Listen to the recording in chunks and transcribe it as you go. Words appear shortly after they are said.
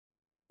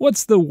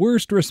What's the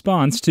worst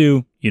response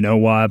to, "You know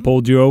why I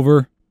pulled you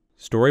over?"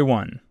 Story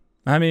 1.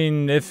 I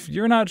mean, if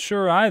you're not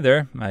sure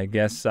either, I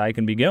guess I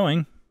can be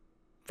going.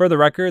 For the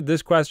record,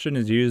 this question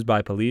is used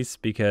by police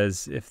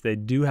because if they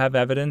do have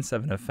evidence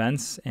of an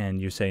offense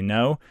and you say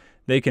no,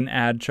 they can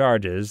add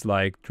charges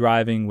like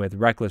driving with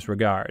reckless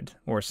regard,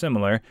 or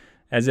similar,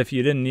 as if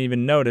you didn't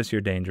even notice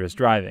your dangerous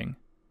driving.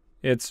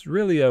 It's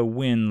really a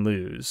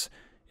win-lose.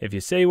 If you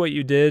say what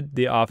you did,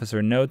 the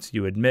officer notes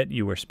you admit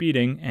you were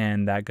speeding,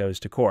 and that goes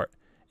to court,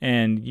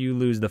 and you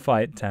lose the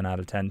fight 10 out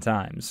of 10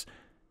 times.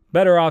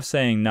 Better off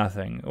saying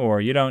nothing,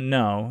 or you don't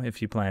know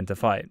if you plan to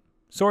fight.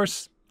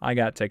 Source, I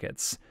got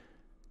tickets.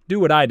 Do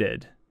what I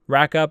did.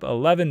 Rack up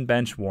 11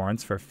 bench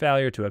warrants for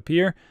failure to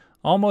appear,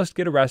 almost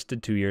get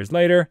arrested 2 years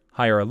later,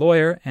 hire a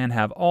lawyer, and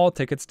have all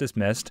tickets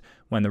dismissed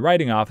when the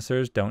writing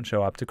officers don't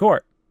show up to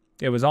court.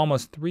 It was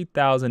almost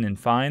 $3,000 in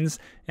fines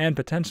and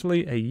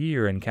potentially a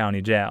year in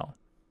county jail.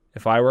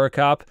 If I were a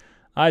cop,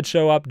 I'd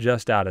show up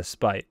just out of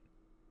spite.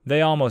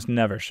 They almost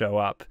never show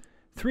up.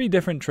 3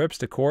 different trips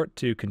to court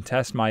to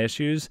contest my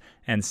issues,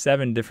 and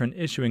 7 different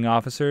issuing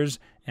officers,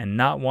 and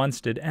not once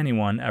did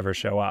anyone ever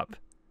show up.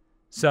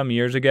 Some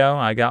years ago,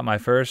 I got my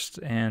first,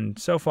 and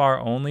so far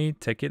only,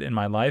 ticket in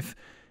my life.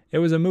 It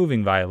was a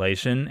moving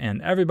violation, and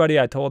everybody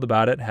I told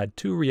about it had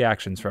 2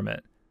 reactions from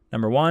it.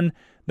 Number 1,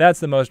 that's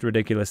the most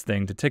ridiculous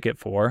thing to ticket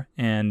for,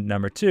 and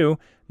number 2,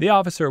 the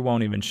officer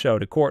won't even show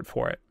to court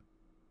for it.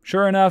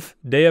 Sure enough,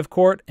 day of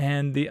court,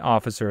 and the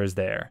officer is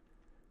there.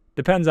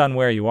 Depends on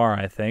where you are,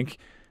 I think.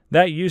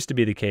 That used to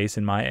be the case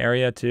in my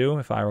area, too,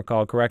 if I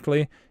recall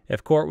correctly.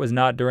 If court was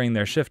not during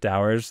their shift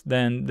hours,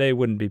 then they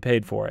wouldn't be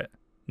paid for it.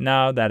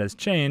 Now that has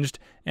changed,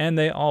 and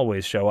they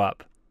always show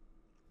up.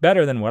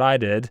 Better than what I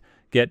did.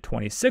 Get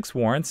 26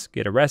 warrants,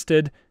 get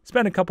arrested,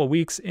 spend a couple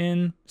weeks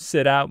in,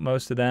 sit out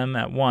most of them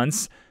at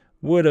once,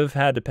 would have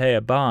had to pay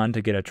a bond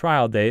to get a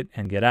trial date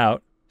and get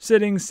out.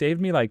 Sitting saved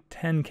me like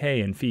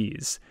 $10,000 in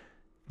fees.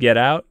 Get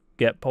out,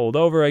 get pulled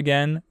over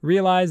again,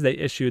 realize they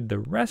issued the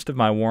rest of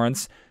my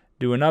warrants,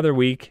 do another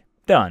week,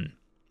 done.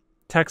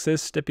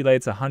 Texas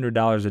stipulates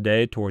 $100 a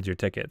day towards your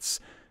tickets.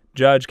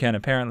 Judge can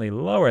apparently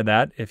lower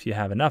that if you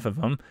have enough of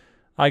them.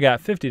 I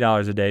got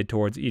 $50 a day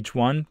towards each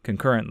one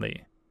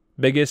concurrently.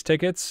 Biggest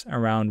tickets,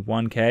 around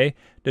 $1,000,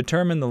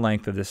 determine the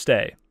length of the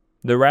stay.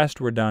 The rest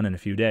were done in a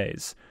few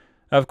days.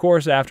 Of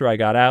course, after I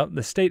got out,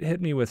 the state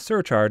hit me with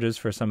surcharges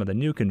for some of the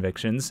new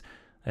convictions.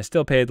 I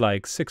still paid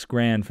like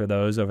 $6,000 for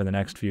those over the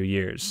next few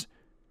years.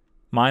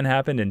 Mine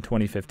happened in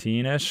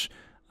 2015-ish.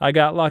 I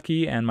got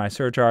lucky and my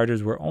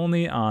surcharges were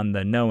only on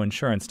the no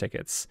insurance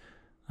tickets.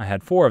 I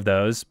had 4 of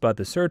those, but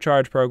the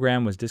surcharge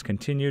program was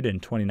discontinued in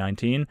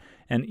 2019,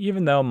 and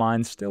even though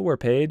mine still were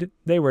paid,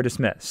 they were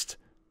dismissed.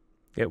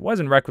 It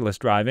wasn't reckless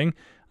driving.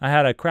 I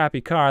had a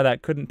crappy car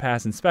that couldn't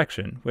pass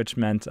inspection, which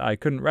meant I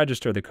couldn't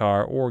register the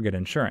car or get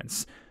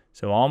insurance.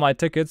 So all my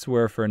tickets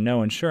were for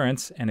no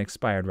insurance and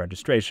expired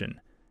registration.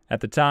 At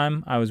the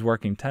time, I was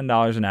working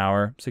 $10 an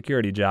hour,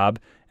 security job,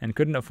 and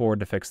couldn't afford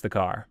to fix the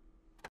car.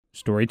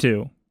 Story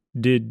 2.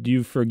 Did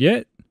you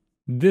forget?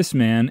 This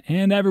man,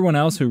 and everyone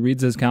else who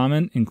reads this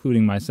comment,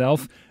 including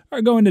myself,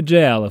 are going to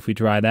jail if we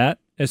try that,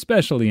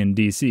 especially in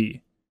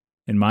D.C.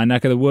 In my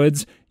neck of the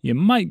woods, you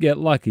might get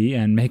lucky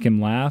and make him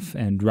laugh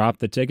and drop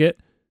the ticket.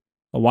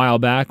 A while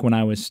back when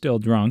I was still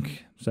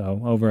drunk,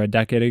 so over a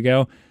decade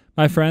ago,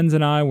 my friends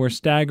and I were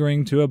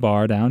staggering to a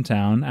bar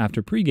downtown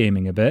after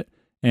pre-gaming a bit,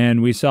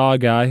 and we saw a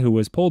guy who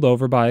was pulled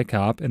over by a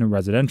cop in a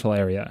residential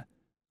area.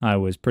 I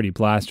was pretty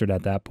plastered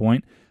at that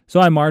point, so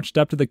I marched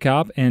up to the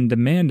cop and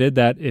demanded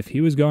that if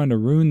he was going to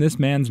ruin this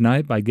man's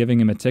night by giving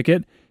him a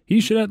ticket, he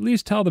should at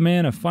least tell the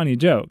man a funny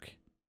joke.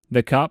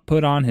 The cop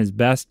put on his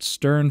best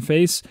stern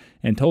face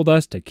and told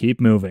us to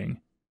keep moving.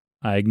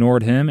 I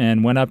ignored him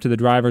and went up to the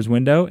driver's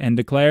window and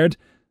declared,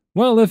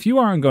 "Well, if you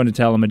aren't going to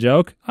tell him a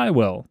joke, I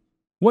will.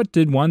 What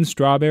did one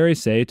strawberry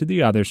say to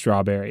the other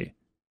strawberry?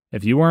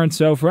 If you weren't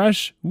so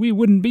fresh, we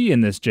wouldn't be in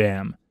this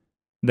jam."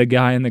 The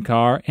guy in the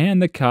car and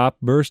the cop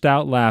burst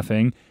out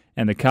laughing,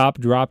 and the cop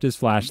dropped his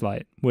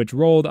flashlight, which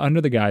rolled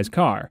under the guy's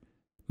car.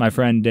 My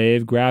friend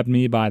Dave grabbed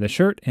me by the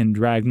shirt and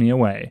dragged me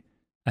away.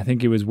 I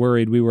think he was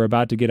worried we were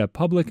about to get a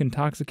public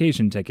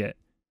intoxication ticket.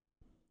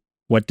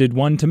 What did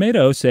one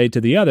tomato say to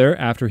the other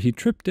after he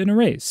tripped in a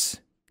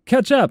race?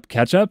 "Catch up,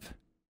 ketchup."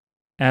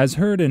 As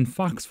heard in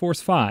Fox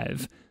Force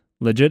 5,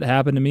 legit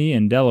happened to me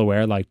in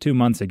Delaware like 2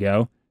 months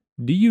ago.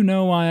 Do you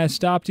know why I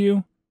stopped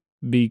you?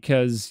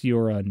 Because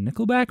you're a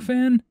Nickelback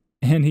fan?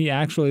 And he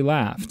actually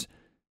laughed.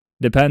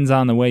 Depends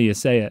on the way you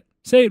say it.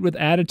 Say it with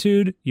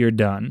attitude, you're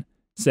done.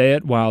 Say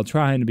it while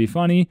trying to be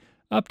funny,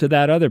 up to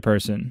that other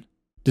person.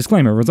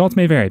 Disclaimer, results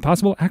may vary.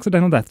 Possible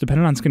accidental death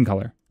depending on skin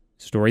color.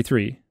 Story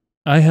 3.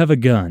 I have a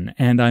gun,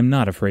 and I'm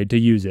not afraid to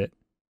use it.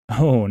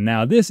 Oh,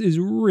 now this is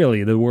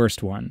really the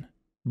worst one.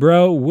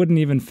 Bro wouldn't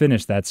even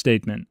finish that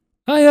statement.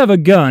 I have a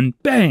gun,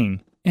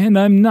 bang, and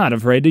I'm not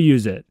afraid to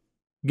use it.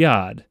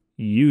 God,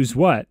 use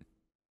what?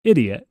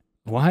 Idiot.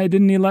 Why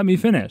didn't he let me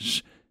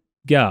finish?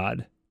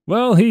 God.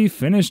 Well, he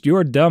finished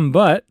your dumb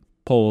butt.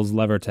 Pulls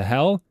lever to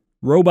hell.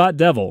 Robot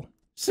devil.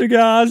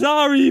 Cigars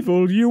are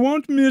evil, you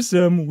won't miss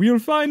 'em. We'll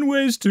find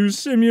ways to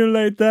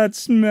simulate that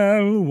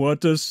smell.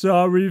 What a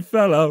sorry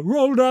fella,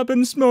 rolled up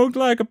and smoked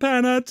like a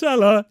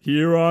panatella,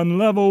 here on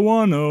level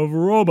 1 of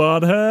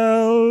robot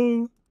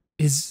hell.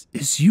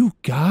 Is you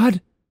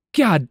God?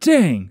 God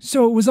dang,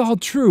 so it was all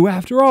true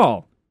after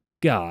all.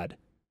 God,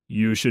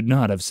 you should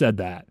not have said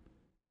that.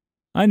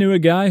 I knew a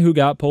guy who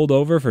got pulled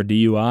over for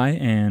DUI,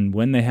 and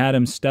when they had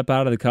him step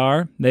out of the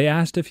car, they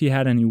asked if he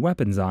had any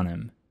weapons on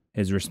him.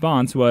 His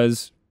response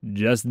was,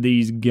 "Just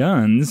these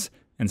guns,"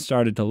 and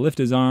started to lift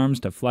his arms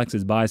to flex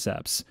his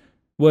biceps.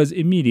 Was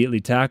immediately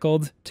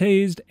tackled,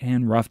 tased,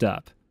 and roughed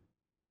up.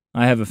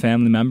 I have a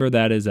family member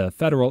that is a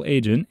federal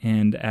agent,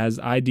 and as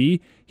ID,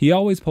 he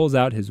always pulls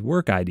out his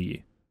work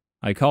ID.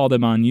 I called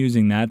him on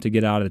using that to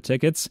get out of the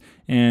tickets,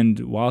 and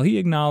while he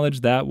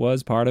acknowledged that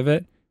was part of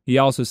it, he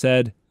also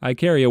said, "I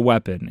carry a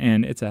weapon,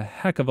 and it's a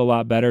heck of a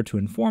lot better to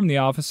inform the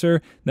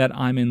officer that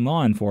I'm in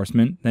law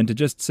enforcement than to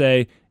just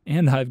say,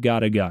 'and I've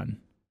got a gun.'"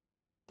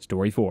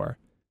 Story 4.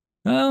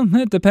 Well,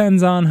 it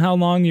depends on how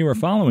long you were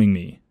following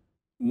me.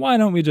 Why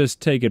don't we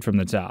just take it from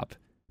the top?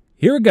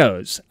 Here it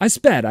goes. I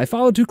sped. I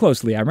followed too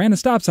closely. I ran a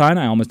stop sign.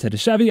 I almost hit a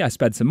Chevy. I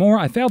sped some more.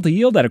 I failed to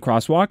yield at a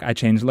crosswalk. I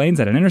changed lanes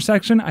at an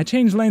intersection. I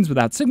changed lanes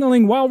without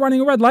signaling while running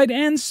a red light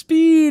and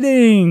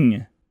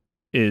speeding.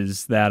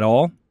 Is that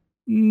all?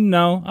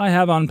 No, I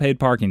have unpaid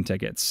parking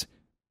tickets.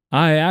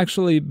 I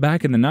actually,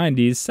 back in the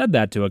 90s, said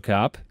that to a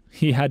cop.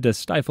 He had to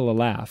stifle a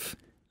laugh.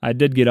 I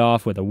did get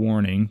off with a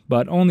warning,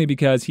 but only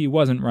because he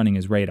wasn't running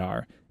his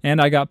radar, and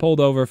I got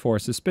pulled over for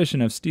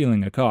suspicion of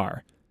stealing a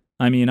car.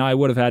 I mean, I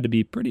would have had to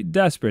be pretty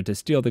desperate to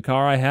steal the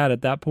car I had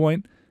at that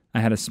point. I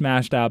had a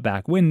smashed out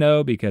back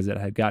window because it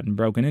had gotten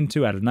broken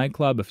into at a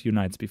nightclub a few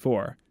nights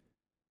before.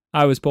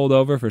 I was pulled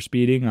over for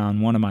speeding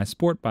on one of my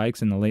sport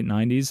bikes in the late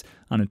 90s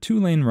on a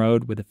 2-lane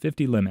road with a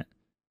 50 limit.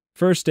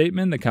 First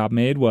statement the cop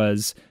made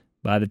was,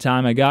 "By the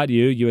time I got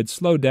you, you had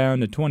slowed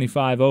down to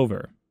 25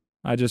 over."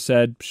 I just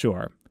said,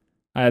 "Sure."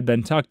 I had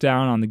been tucked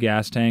down on the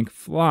gas tank,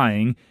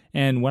 flying,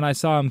 and when I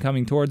saw him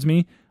coming towards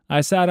me, I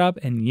sat up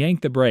and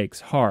yanked the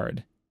brakes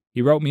hard.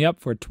 He wrote me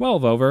up for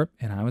 12 over,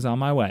 and I was on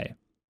my way.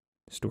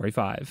 Story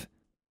 5.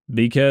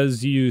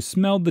 Because you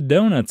smelled the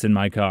donuts in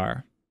my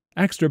car.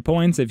 Extra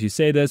points if you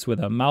say this with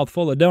a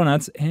mouthful of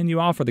donuts and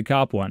you offer the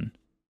cop one.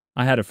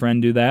 I had a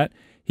friend do that.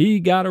 He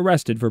got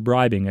arrested for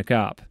bribing a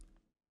cop.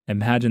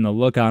 Imagine the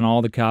look on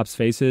all the cops'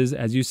 faces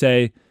as you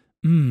say,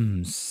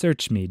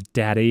 "Search me,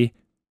 daddy,"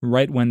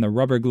 right when the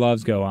rubber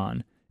gloves go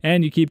on,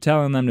 and you keep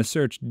telling them to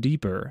search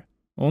deeper,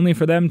 only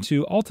for them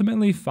to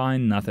ultimately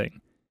find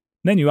nothing.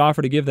 Then you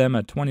offer to give them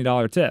a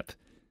 $20 tip.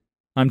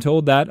 I'm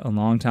told that a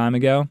long time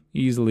ago,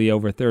 easily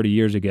over 30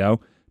 years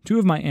ago, 2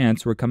 of my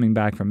aunts were coming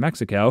back from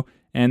Mexico,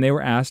 and they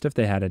were asked if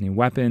they had any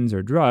weapons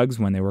or drugs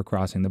when they were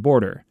crossing the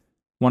border.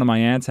 One of my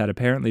aunts had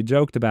apparently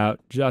joked about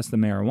just the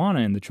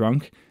marijuana in the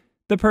trunk.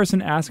 The person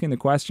asking the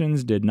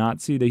questions did not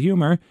see the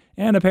humor,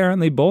 and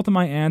apparently both of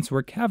my aunts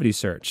were cavity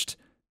searched.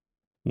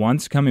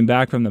 Once coming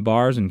back from the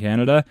bars in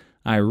Canada,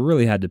 I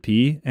really had to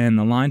pee, and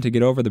the line to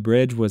get over the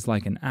bridge was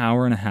like an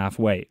hour and a half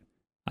wait.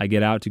 I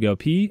get out to go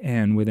pee,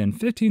 and within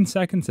 15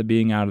 seconds of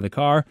being out of the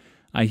car,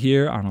 I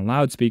hear on a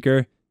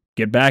loudspeaker,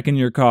 "Get back in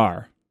your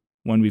car."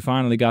 When we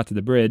finally got to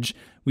the bridge,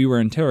 we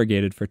were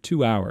interrogated for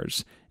 2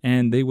 hours,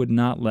 and they would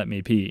not let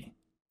me pee.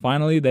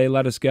 Finally, they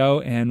let us go,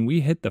 and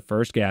we hit the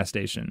first gas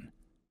station.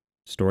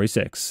 Story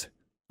 6.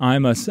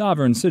 I'm a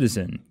sovereign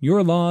citizen.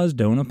 Your laws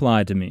don't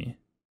apply to me.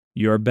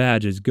 Your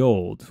badge is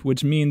gold,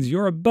 which means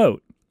you're a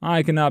boat.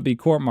 I cannot be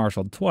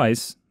court-martialed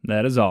twice,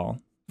 that is all.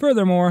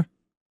 Furthermore,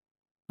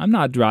 I'm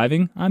not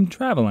driving, I'm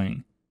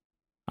traveling.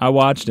 I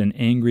watched an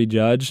angry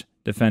judge,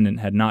 defendant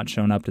had not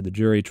shown up to the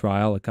jury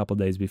trial a couple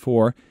days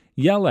before,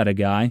 yell at a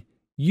guy,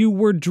 "You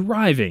were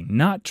driving,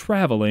 not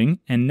traveling,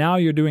 and now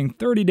you're doing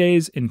 30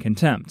 days in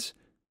contempt."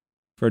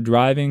 For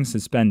driving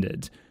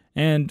suspended,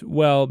 and,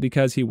 well,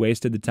 because he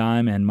wasted the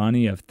time and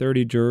money of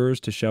 30 jurors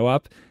to show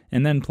up,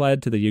 and then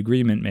pled to the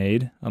agreement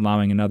made,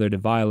 allowing another to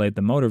violate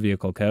the motor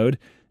vehicle code,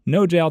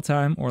 no jail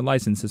time or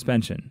license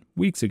suspension,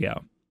 weeks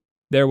ago.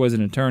 There was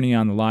an attorney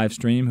on the live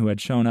stream who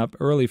had shown up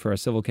early for a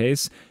civil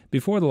case.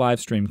 Before the live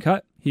stream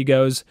cut, he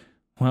goes,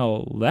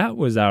 "Well, that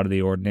was out of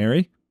the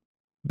ordinary."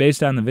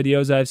 Based on the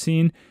videos I've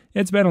seen,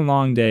 it's been a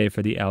long day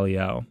for the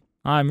LEO.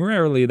 I'm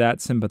rarely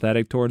that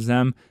sympathetic towards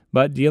them,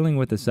 but dealing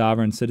with the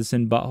sovereign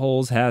citizen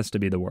buttholes has to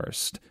be the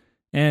worst.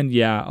 And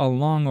yeah, a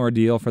long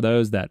ordeal for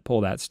those that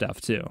pull that stuff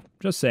too.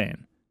 Just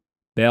saying.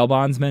 Bail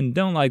bondsmen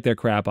don't like their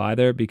crap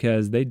either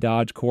because they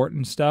dodge court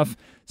and stuff,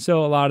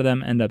 so a lot of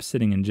them end up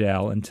sitting in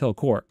jail until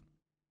court.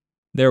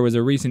 There was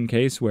a recent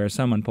case where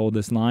someone pulled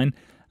this line.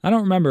 I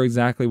don't remember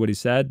exactly what he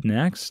said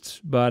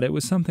next, but it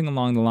was something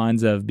along the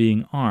lines of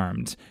being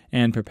armed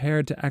and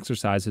prepared to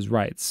exercise his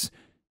rights.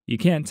 You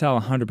can't tell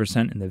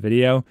 100% in the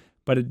video,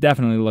 but it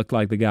definitely looked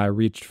like the guy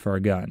reached for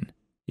a gun.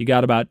 He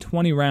got about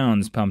 20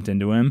 rounds pumped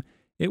into him.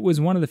 It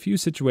was one of the few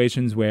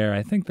situations where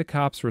I think the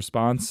cop's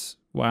response,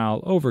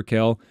 while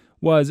overkill,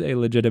 was a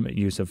legitimate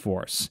use of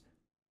force.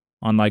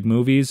 Unlike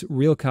movies,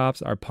 real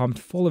cops are pumped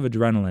full of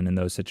adrenaline in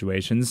those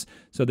situations,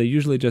 so they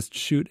usually just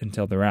shoot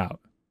until they're out.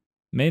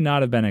 May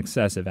not have been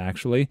excessive,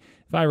 actually.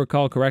 If I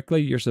recall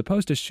correctly, you're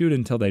supposed to shoot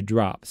until they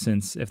drop,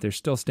 since if they're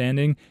still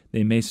standing,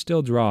 they may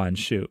still draw and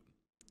shoot.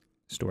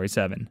 Story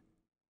 7.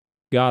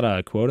 Got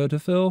a quota to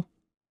fill?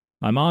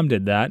 My mom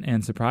did that,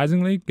 and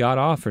surprisingly, got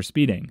off for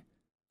speeding.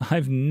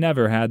 I've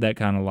never had that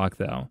kind of luck,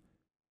 though.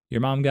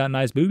 Your mom got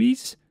nice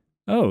boobies?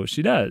 Oh,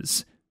 she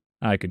does.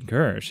 I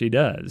concur, she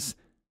does.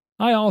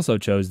 I also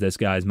chose this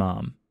guy's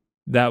mom.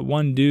 That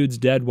one dude's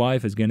dead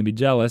wife is going to be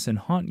jealous and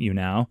haunt you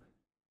now.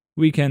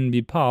 We can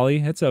be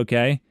poly, it's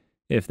okay,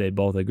 if they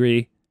both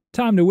agree.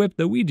 Time to whip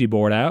the Ouija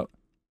board out.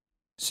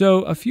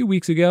 So, a few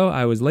weeks ago,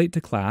 I was late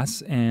to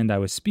class, and I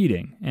was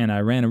speeding, and I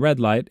ran a red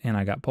light, and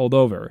I got pulled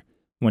over.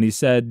 When he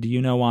said, "Do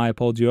you know why I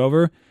pulled you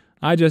over?"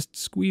 I just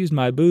squeezed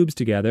my boobs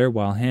together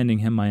while handing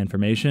him my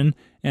information,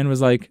 and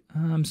was like,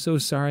 "I'm so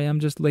sorry, I'm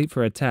just late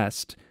for a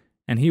test."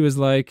 And he was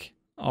like,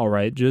 "All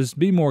right, just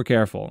be more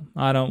careful.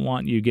 I don't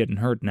want you getting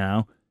hurt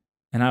now."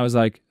 And I was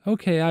like,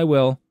 "Okay, I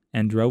will,"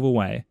 and drove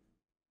away.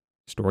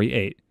 Story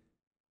 8.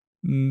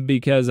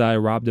 Because I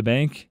robbed a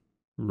bank?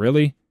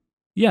 Really?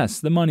 Yes,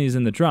 the money's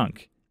in the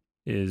trunk.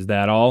 Is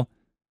that all?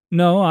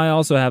 No, I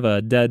also have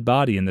a dead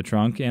body in the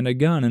trunk and a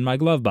gun in my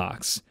glove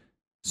box.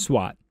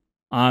 SWAT.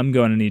 I'm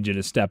going to need you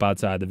to step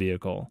outside the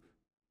vehicle.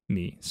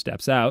 Me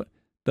steps out.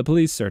 The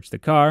police search the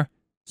car.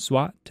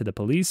 SWAT to the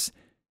police.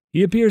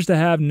 He appears to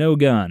have no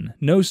gun,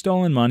 no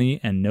stolen money,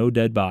 and no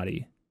dead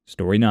body.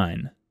 Story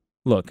 9.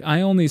 Look,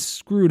 I only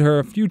screwed her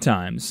a few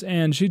times,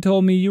 and she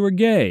told me you were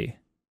gay.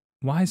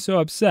 Why so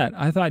upset?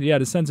 I thought you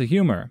had a sense of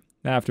humor.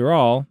 After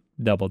all,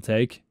 double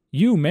take,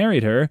 you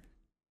married her.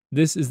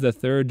 This is the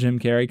third Jim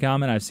Carrey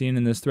comment I've seen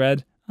in this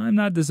thread. I'm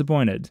not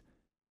disappointed.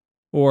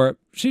 Or,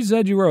 she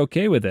said you were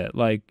okay with it,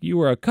 like you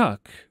were a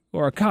cuck,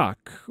 or a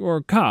cock, or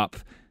a cop.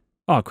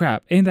 Oh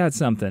crap, ain't that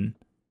something?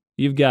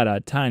 You've got a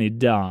tiny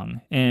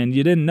dong, and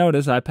you didn't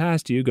notice I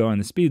passed you going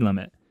the speed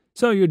limit.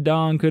 So your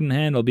dong couldn't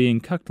handle being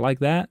cucked like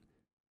that?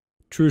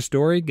 True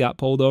story, got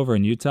pulled over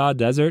in Utah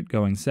desert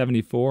going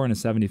 74 and a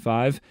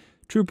 75.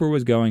 Trooper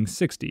was going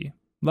 60.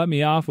 Let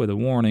me off with a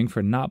warning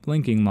for not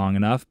blinking long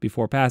enough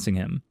before passing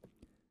him.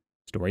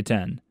 Story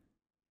 10.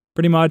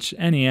 Pretty much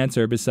any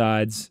answer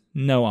besides,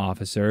 "No,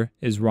 officer,"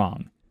 is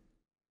wrong.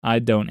 I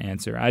don't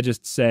answer. I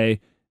just say,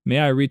 "May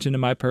I reach into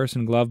my purse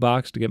and glove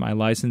box to get my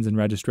license and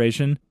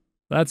registration?"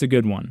 That's a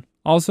good one.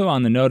 Also,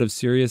 on the note of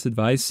serious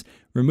advice,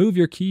 remove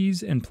your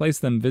keys and place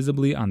them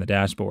visibly on the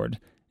dashboard,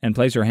 and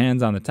place your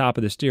hands on the top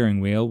of the steering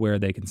wheel where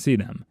they can see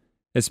them,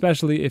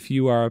 especially if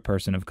you are a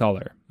person of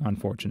color,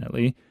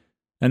 unfortunately.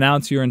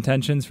 Announce your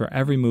intentions for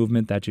every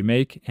movement that you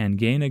make and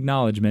gain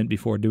acknowledgement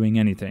before doing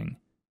anything.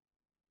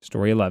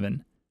 Story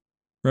 11.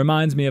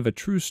 Reminds me of a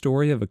true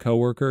story of a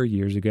coworker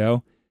years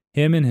ago.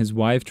 Him and his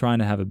wife trying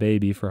to have a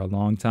baby for a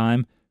long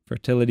time,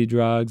 fertility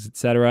drugs,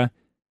 etc.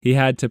 He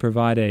had to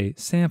provide a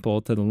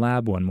sample to the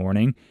lab one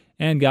morning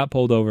and got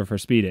pulled over for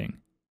speeding.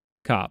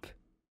 Cop.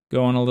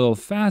 Going a little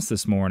fast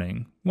this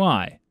morning.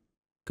 Why?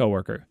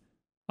 Coworker.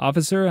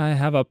 Officer, I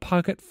have a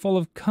pocket full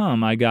of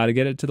cum. I gotta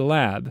get it to the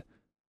lab.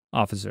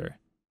 Officer.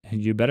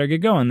 You better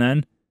get going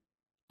then.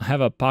 I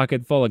have a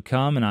pocket full of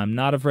cum and I'm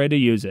not afraid to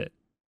use it.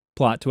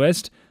 Plot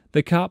twist.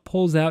 The cop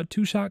pulls out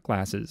 2 shot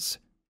glasses.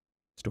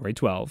 Story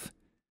 12.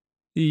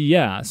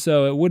 Yeah,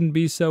 so it wouldn't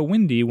be so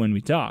windy when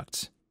we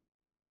talked.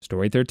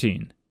 Story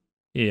 13.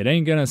 It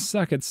ain't gonna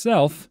suck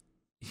itself.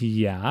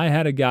 Yeah, I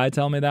had a guy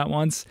tell me that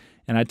once,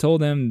 and I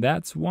told him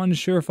that's one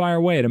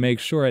surefire way to make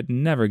sure it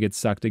never gets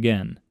sucked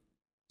again.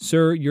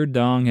 Sir, your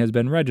dong has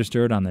been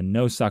registered on the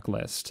no-suck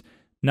list.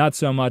 Not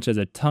so much as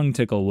a tongue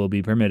tickle will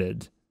be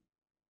permitted.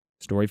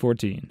 Story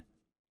 14.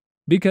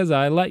 Because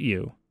I let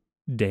you.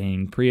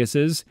 Dang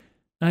Priuses.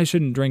 I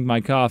shouldn't drink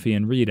my coffee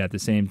and read at the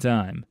same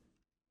time.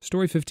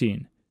 Story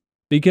 15.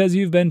 Because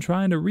you've been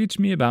trying to reach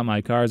me about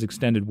my car's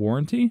extended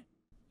warranty?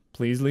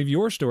 Please leave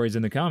your stories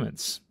in the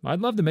comments.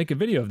 I'd love to make a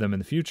video of them in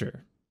the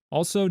future.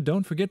 Also,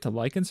 don't forget to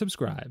like and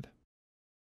subscribe.